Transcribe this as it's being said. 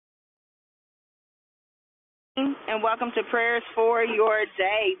And welcome to Prayers for Your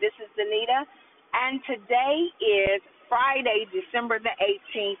Day. This is Danita, and today is Friday, December the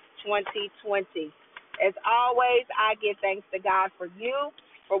 18th, 2020. As always, I give thanks to God for you,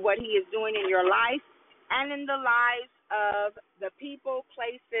 for what He is doing in your life and in the lives of the people,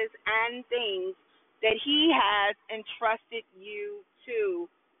 places, and things that He has entrusted you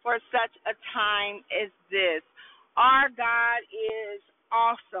to for such a time as this. Our God is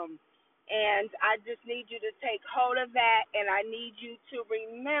awesome. And I just need you to take hold of that, and I need you to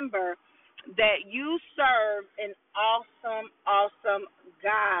remember that you serve an awesome, awesome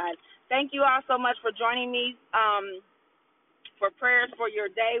God. Thank you all so much for joining me for Prayers for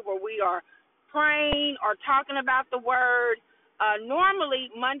Your Day, where we are praying or talking about the Word. Normally,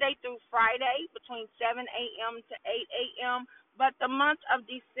 Monday through Friday, between 7 a.m. to 8 a.m., but the month of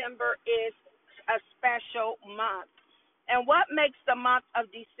December is a special month. And what makes the month of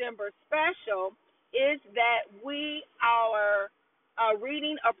December special is that we are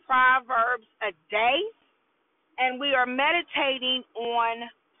reading a Proverbs a day, and we are meditating on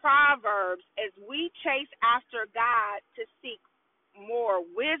Proverbs as we chase after God to seek more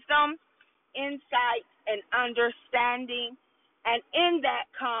wisdom, insight, and understanding. And in that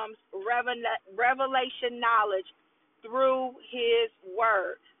comes revelation knowledge through His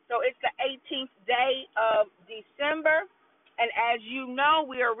Word. So it's the 18th day of December. And as you know,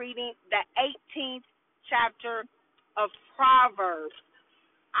 we are reading the 18th chapter of Proverbs.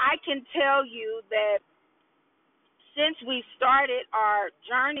 I can tell you that since we started our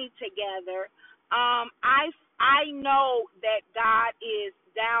journey together, I know that God is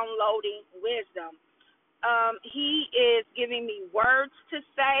downloading wisdom. He is giving me words to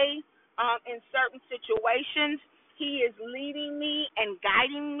say in certain situations. He is leading me and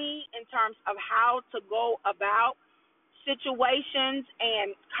guiding me in terms of how to go about situations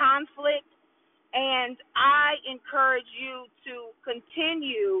and conflict. And I encourage you to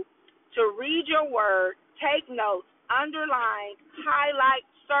continue to read your word, take notes, underline, highlight,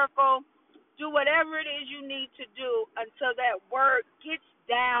 circle, do whatever it is you need to do until that word gets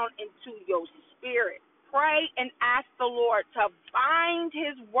down into your spirit. Pray and ask the Lord to bind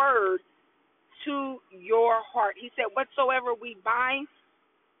His word to your heart. He said, whatsoever we bind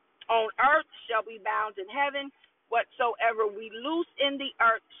on earth shall be bound in heaven. Whatsoever we loose in the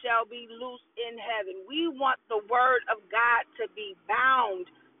earth shall be loosed in heaven. We want the word of God to be bound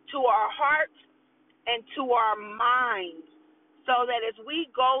to our hearts and to our minds, so that as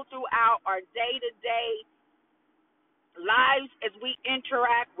we go throughout our day-to-day lives, as we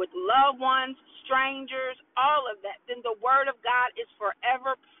interact with loved ones, strangers, all of that, then the word of God is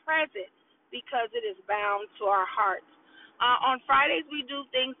forever present because it is bound to our hearts. On Fridays, we do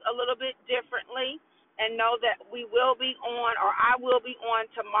things a little bit differently, and know that we will be on, or I will be on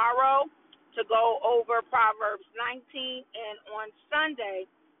tomorrow to go over Proverbs 19, and on Sunday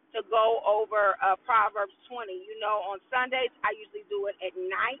to go over Proverbs 20. You know, on Sundays, I usually do it at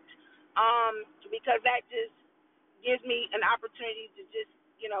night because that just gives me an opportunity to just,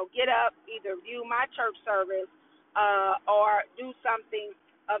 get up, either view my church service or do something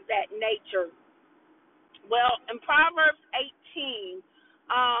of that nature. Well, in Proverbs 18,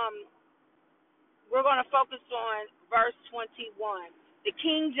 we're going to focus on verse 21. The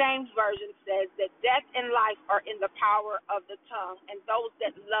King James Version says that death and life are in the power of the tongue, and those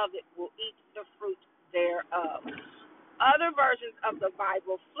that love it will eat the fruit thereof. Other versions of the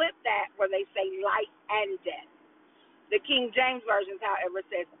Bible flip that where they say life and death. The King James Version, however,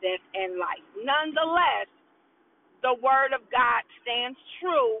 says death and life. Nonetheless, the Word of God stands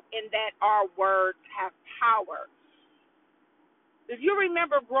true in that our words have power. If you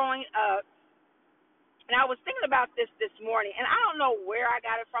remember growing up, and I was thinking about this morning, and I don't know where I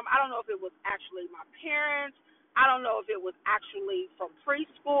got it from. I don't know if it was actually my parents. I don't know if it was actually from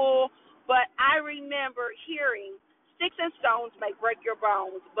preschool. But I remember hearing, sticks and stones may break your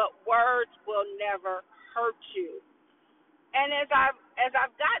bones, but words will never hurt you. And as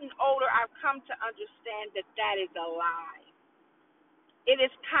I've gotten older, I've come to understand that that is a lie. It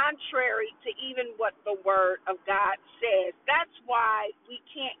is contrary to even what the Word of God says. That's why we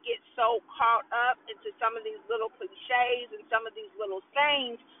can't get so caught up into some of these little cliches and some of these little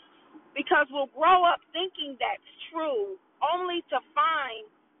sayings, because we'll grow up thinking that's true, only to find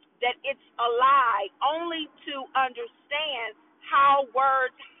that it's a lie, only to understand how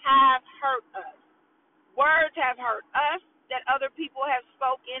words have hurt us. Words have hurt us that other people have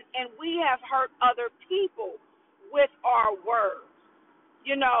spoken, and we have hurt other people with our words.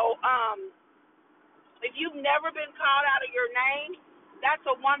 If you've never been called out of your name, that's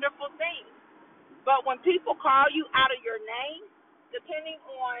a wonderful thing. But when people call you out of your name, depending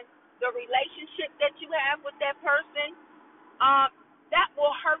on the relationship that you have with that person, that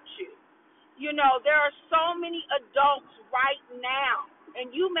will hurt you. You know, there are so many adults right now, and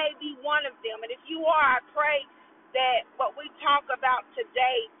you may be one of them. And if you are, I pray that what we talk about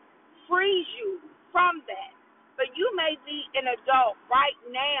today frees you from that. But you may be an adult right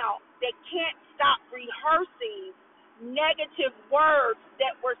now that can't stop rehearsing negative words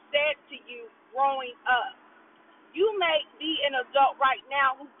that were said to you growing up. You may be an adult right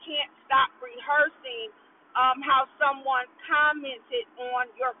now who can't stop rehearsing how someone commented on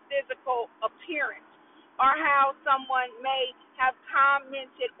your physical appearance, or how someone may have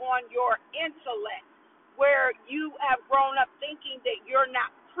commented on your intellect, where you have grown up thinking that you're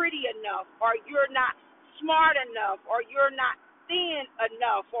not pretty enough, or you're not smart enough, or you're not thin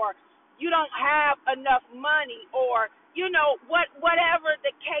enough, or you don't have enough money, or whatever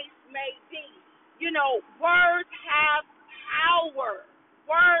the case may be. Words have power.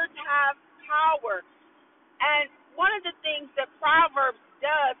 Words have power. And one of the things that Proverbs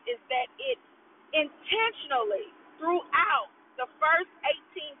does is that it intentionally, throughout the first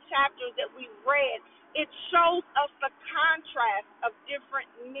 18 chapters that we read, it shows us the contrast of different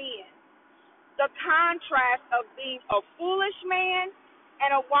men. The contrast of being a foolish man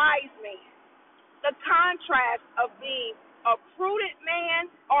and a wise man. The contrast of being a prudent man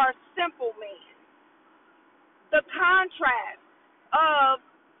or a simple man. The contrast of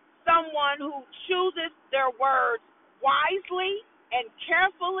someone who chooses their words wisely and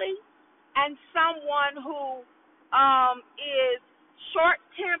carefully, and someone who is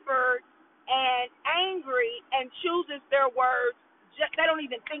short-tempered and angry and chooses their words. They don't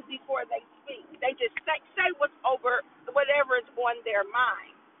even think before they speak. They just say whatever is on their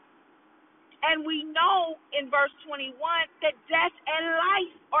mind. And we know in verse 21 that death and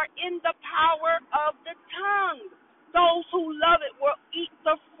life are in the power of the tongue. Those who love it will eat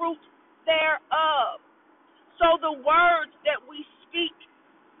the fruit thereof. So the words that we speak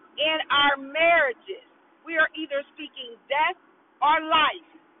in our marriages, we are either speaking death or life.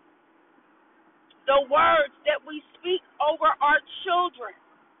 The words that we speak over our children,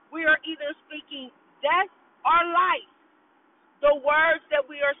 we are either speaking death or life. The words that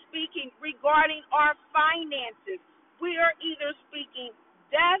we are speaking regarding our finances, we are either speaking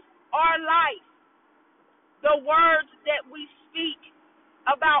death or life. The words that we speak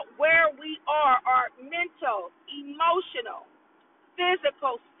about where we are, our mental, emotional,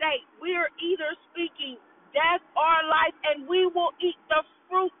 physical state, we are either speaking death or life, and we will eat the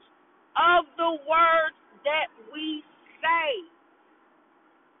fruit of the words that we say.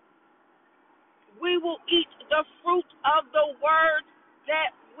 We will eat the fruit of the words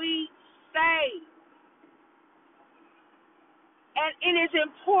that we say. And it is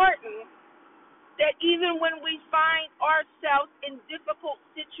important that even when we find ourselves in difficult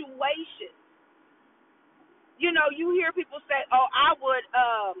situations, you hear people say, I would,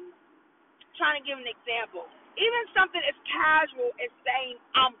 trying to give an example, even something as casual as saying,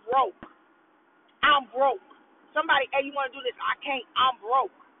 I'm broke. I'm broke. Somebody, hey, you want to do this? I can't. I'm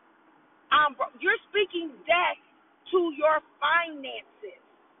broke. You're speaking death to your finances.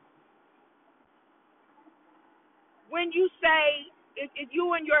 When you say, if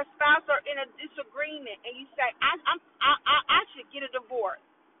you and your spouse are in a disagreement and you say, I should get a divorce,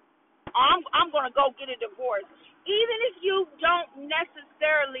 I'm going to go get a divorce. Even if you don't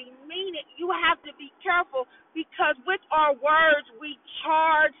necessarily mean it, you have to be careful, because with our words we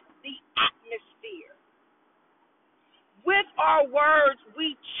charge the atmosphere. With our words,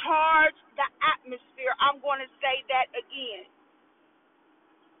 we charge the atmosphere. I'm going to say that again.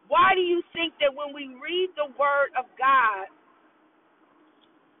 Why do you think that when we read the Word of God,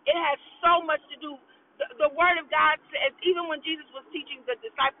 it has so much to do? The Word of God says, even when Jesus was teaching the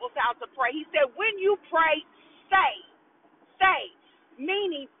disciples how to pray, he said, when you pray, say,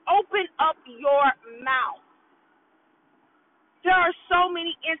 meaning open up your mouth. There are so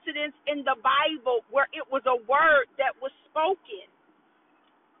many incidents in the Bible where it was a word that was spoken.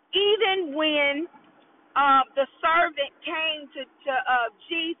 Even when the servant came to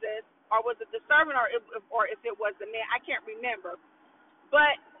Jesus, or was it the servant, or if it was the man, I can't remember.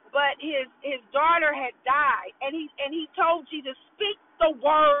 But his daughter had died, and he told Jesus, speak the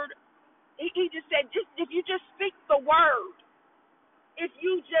word. He just said, if you just speak the word, if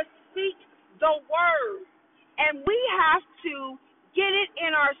you just speak the word. And we have to get it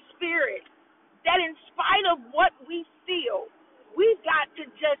in our spirit that in spite of what we feel, we've got to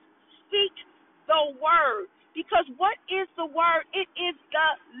just speak the word. Because what is the word? It is the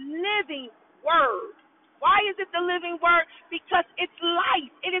living word. Why is it the living word? Because it's life.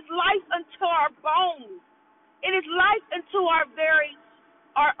 It is life unto our bones. It is life into our very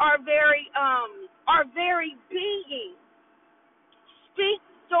being. Speak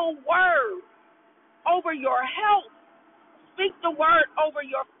the word over your health. Speak the word over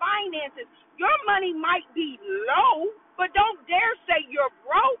your finances. Your money might be low, but don't dare say you're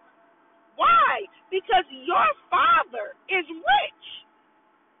broke. Why? Because your Father is rich.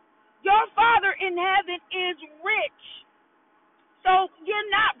 Your Father in heaven is rich. So you're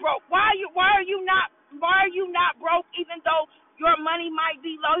not broke. Why are you not broke even though your money might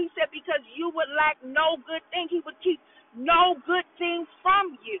be low? He said because you would lack no good thing. He would keep no good things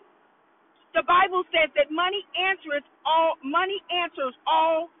from you. The Bible says that money answers all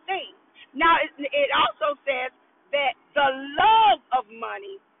things. Now it also says that the love of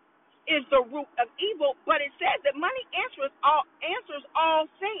money is the root of evil, but it says that money answers all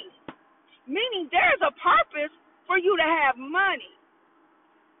things. Meaning there's a purpose for you to have money.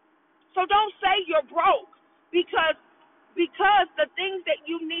 So don't say you're broke because the things that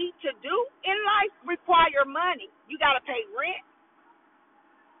you need to do in life require money. You got to pay rent.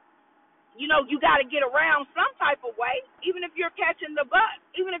 You got to get around some type of way. Even if you're catching the bus,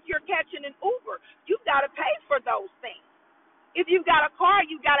 even if you're catching an Uber, you got to pay for those things. If you've got a car,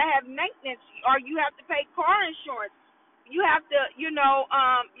 you got to have maintenance, or you have to pay car insurance. You have to, you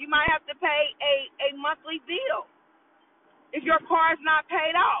might have to pay a monthly bill. If your car is not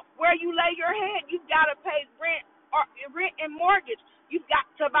paid off, where you lay your head, you've got to pay rent and mortgage. You've got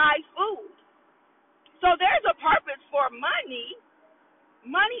to buy food. So there's a purpose for money.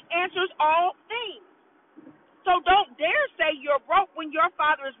 Money answers all things. So don't dare say you're broke when your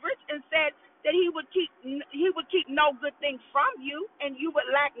Father is rich and said that he would keep no good things from you and you would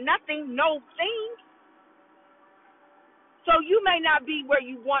lack nothing, no things. So you may not be where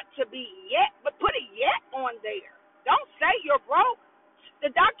you want to be yet, but put a yet on there. Don't say you're broke. The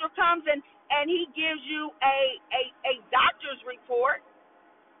doctor comes and he gives you a doctor's report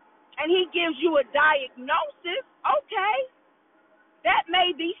and he gives you a diagnosis. Okay. That may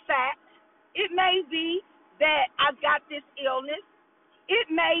be fact. It may be that I've got this illness. It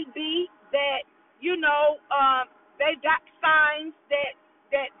may be that, they've got signs that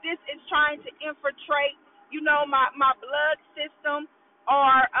this is trying to infiltrate, my blood system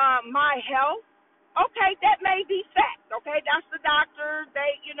or my health. Okay, that may be fact. Okay, that's the doctor.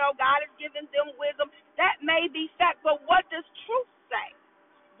 God has given them wisdom. That may be fact. But what does truth say?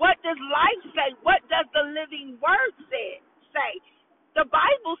 What does life say? What does the living word say? The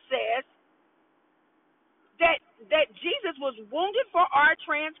Bible says that Jesus was wounded for our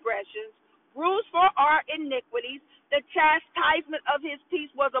transgressions, bruised for our iniquities. The chastisement of his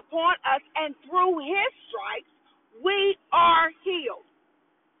peace was upon us, and through his stripes we are healed.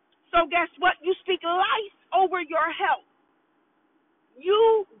 So guess what? You speak life over your health.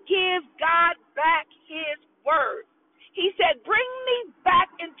 You give God back his word. He said, bring me back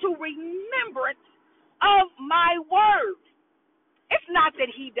into remembrance of my word. It's not that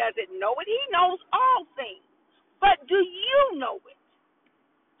he doesn't know it. He knows all things. But do you know it?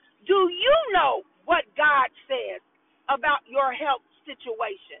 Do you know what God says about your health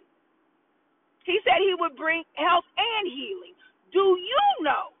situation? He said he would bring health and healing. Do you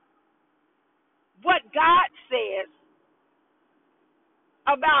know what God says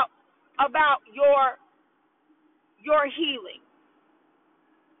about your healing?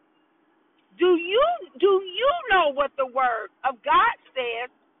 Do you know what the word of God says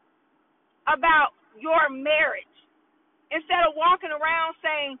about your marriage? Instead of walking around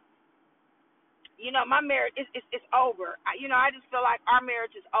saying, my marriage is over. I just feel like our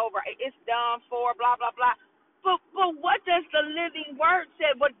marriage is over. It's done for, blah, blah, blah. But what does the living word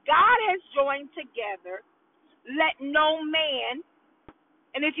say? What God has joined together, let no man,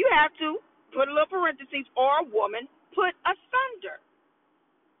 and if you have to, put a little parentheses, or a woman, put asunder.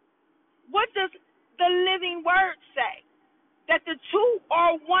 What does the living word say? That the two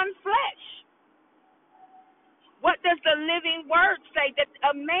are one flesh. What does the living word say? That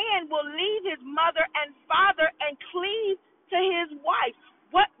a man will leave his mother and father and cleave to his wife.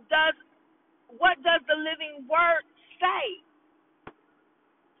 What does the living word say?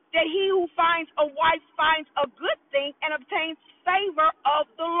 That he who finds a wife finds a good thing and obtains favor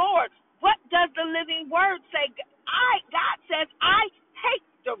of the Lord. What does the living word say? God says, I hate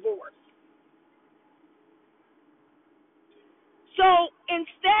divorce. So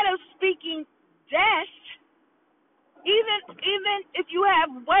instead of speaking death, even if you have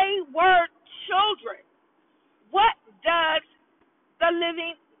wayward children, what does the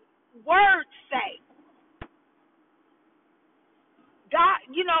living word say? God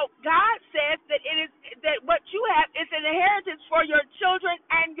says that what you have is an inheritance for your children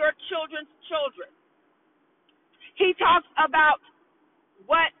and your children's children. He talks about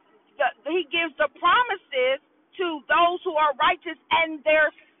what he gives the promises to those who are righteous and their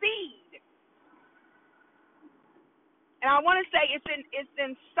seed. And I want to say it's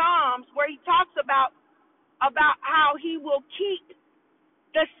in Psalms where he talks about how he will keep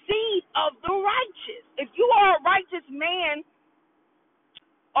the seed of the righteous. If you are a righteous man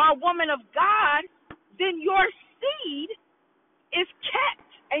or a woman of God, then your seed is kept.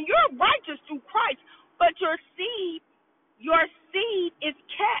 And you're righteous through Christ, but your seed is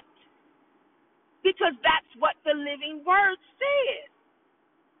kept. Because that's what the living word says.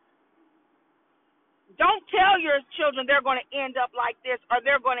 Don't tell your children they're going to end up like this or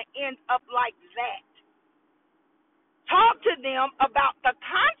they're going to end up like that. Talk to them about the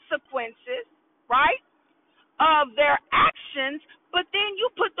consequences, right, of their actions, but then you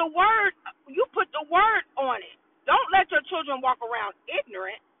put the word on it. Don't let your children walk around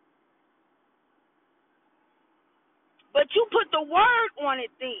ignorant, but you put the word on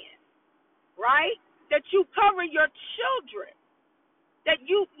it then, right? That you cover your children, that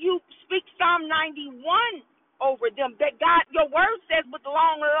you speak Psalm 91 over them, that God, your word says with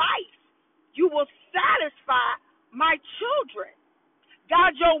long life, you will satisfy my children.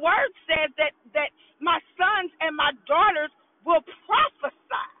 God, your word says that my sons and my daughters will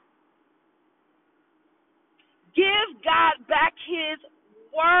prophesy. Give God back his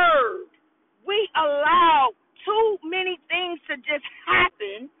word. We allow too many things to just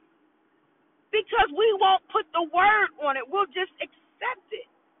happen because we won't put the word on it. We'll just accept it.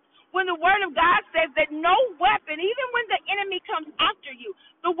 When the word of God says that no weapon, even when the enemy comes after you,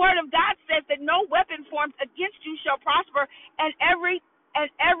 the word of God says that no weapon formed against you shall prosper, and every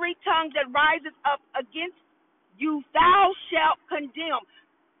tongue that rises up against you thou shalt condemn.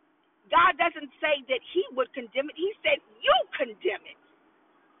 God doesn't say that he would condemn it. He said you condemn it.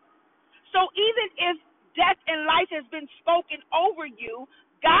 So even if death and life has been spoken over you,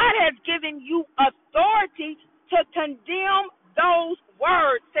 God has given you authority to condemn those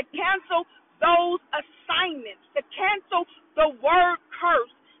words, to cancel those assignments, to cancel the word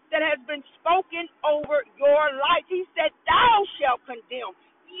curse that has been spoken over your life. He said, thou shalt condemn.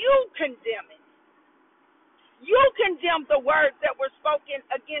 You condemn it. You condemn the words that were spoken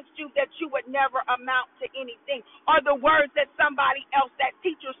against you that you would never amount to anything, or the words that somebody else, that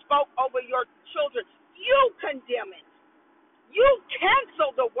teacher, spoke over your children. You condemn it. You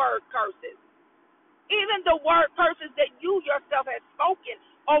cancel the word curses. Even the word curses that you yourself have spoken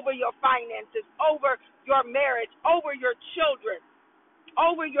over your finances, over your marriage, over your children,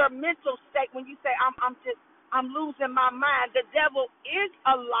 over your mental state. When you say, I'm losing my mind, the devil is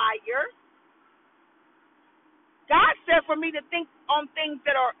a liar. God said for me to think on things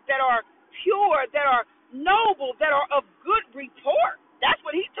that are pure, that are noble, that are of good report. That's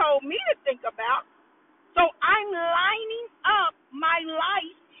what he told me to think about. So I'm lining up my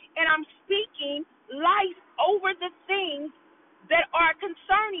life and I'm speaking life over the things that are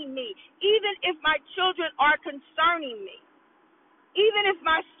concerning me. Even if my children are concerning me. Even if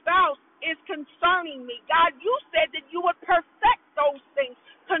my spouse is concerning me. God, you said that you would perfect those things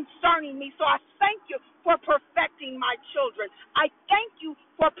concerning me. So I thank you for perfecting my children. I thank you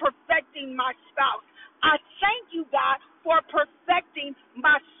for perfecting my spouse. I thank you, God, for perfecting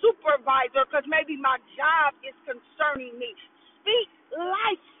my supervisor, because maybe my job is concerning me. Speak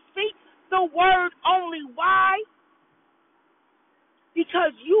life. Speak the word only. Why?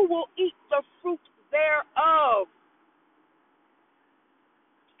 Because you will eat the fruit thereof.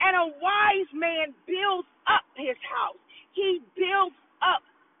 And a wise man builds up his house. He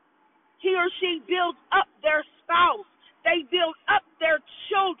or she builds up their spouse. They build up their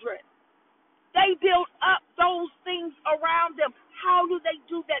children. They build up those things around them. How do they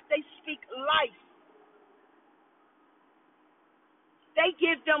do that? They speak life. They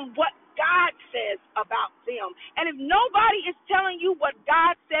give them what God says about them. And if nobody is telling you what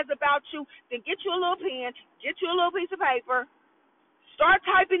God says about you, then get you a little pen, get you a little piece of paper, start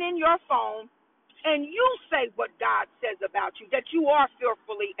typing in your phone, and you say what God says about you, that you are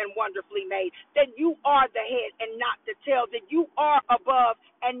fearfully and wonderfully made, that you are the head and not the tail, that you are above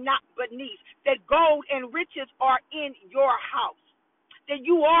and not beneath, that gold and riches are in your house, that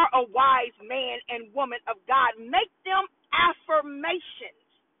you are a wise man and woman of God. Make them affirmations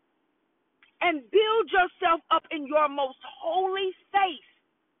and build yourself up in your most holy faith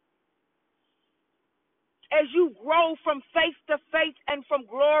as you grow from faith to faith and from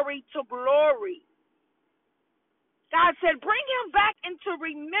glory to glory. God said, bring him back into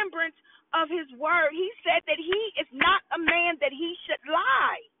remembrance of his word. He said that he is not a man that he should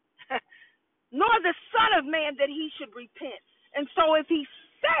lie, nor the son of man that he should repent. And so if he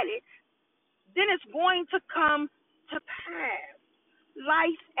said it, then it's going to come to pass.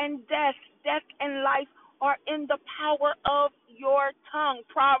 Life and death, death and life are in the power of your tongue.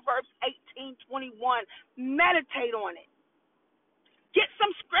 Proverbs 18:21. Meditate on it. Get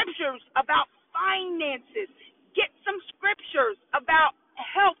some scriptures about finances. Get some scriptures about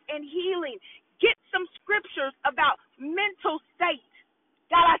health and healing. Get some scriptures about mental state.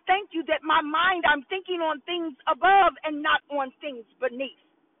 God, I thank you that my mind, I'm thinking on things above and not on things beneath.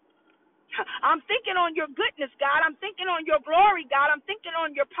 I'm thinking on your goodness, God. I'm thinking on your glory, God. I'm thinking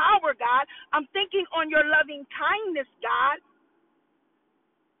on your power, God. I'm thinking on your loving kindness, God.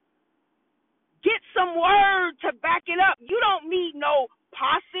 Get some word to back it up. You don't need no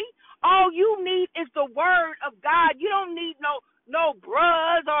posse. All you need is the word of God. You don't need no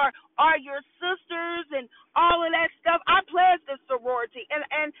bros or your sisters and all of that stuff. I pledge the sorority,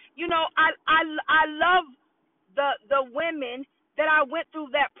 and you know I love the women that I went through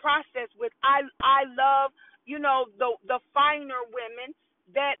that process with. I love the finer women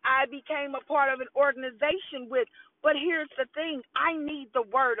that I became a part of an organization with. But here's the thing: I need the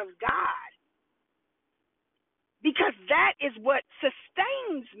word of God. Because that is what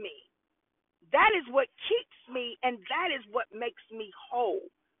sustains me. That is what keeps me, and that is what makes me whole.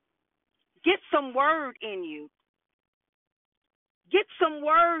 Get some word in you. Get some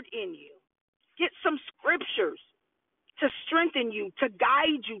word in you. Get some scriptures to strengthen you, to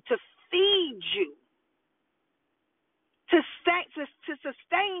guide you, to feed you, to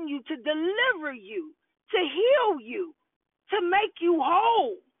sustain you, to deliver you, to heal you, to make you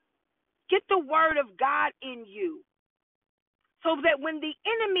whole. Get the word of God in you, so that when the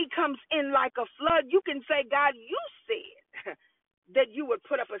enemy comes in like a flood, you can say, God, you said that you would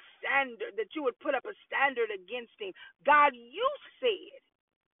put up a standard, against him. God, you said,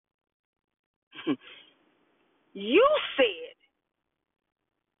 you said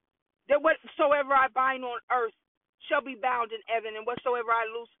that whatsoever I bind on earth shall be bound in heaven, and whatsoever I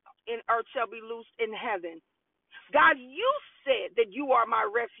loose in earth shall be loosed in heaven. God, you said that you are my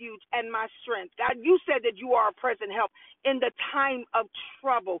refuge and my strength. God, you said that you are a present help in the time of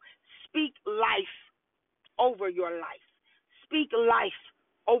trouble. Speak life over your life. Speak life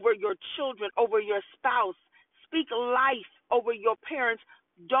over your children, over your spouse. Speak life over your parents.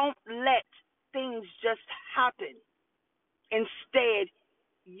 Don't let things just happen. Instead,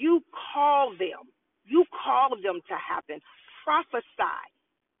 you call them. You call them to happen. Prophesy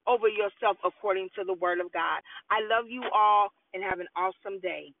over yourself according to the word of God. I love you all and have an awesome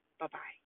day. Bye-bye.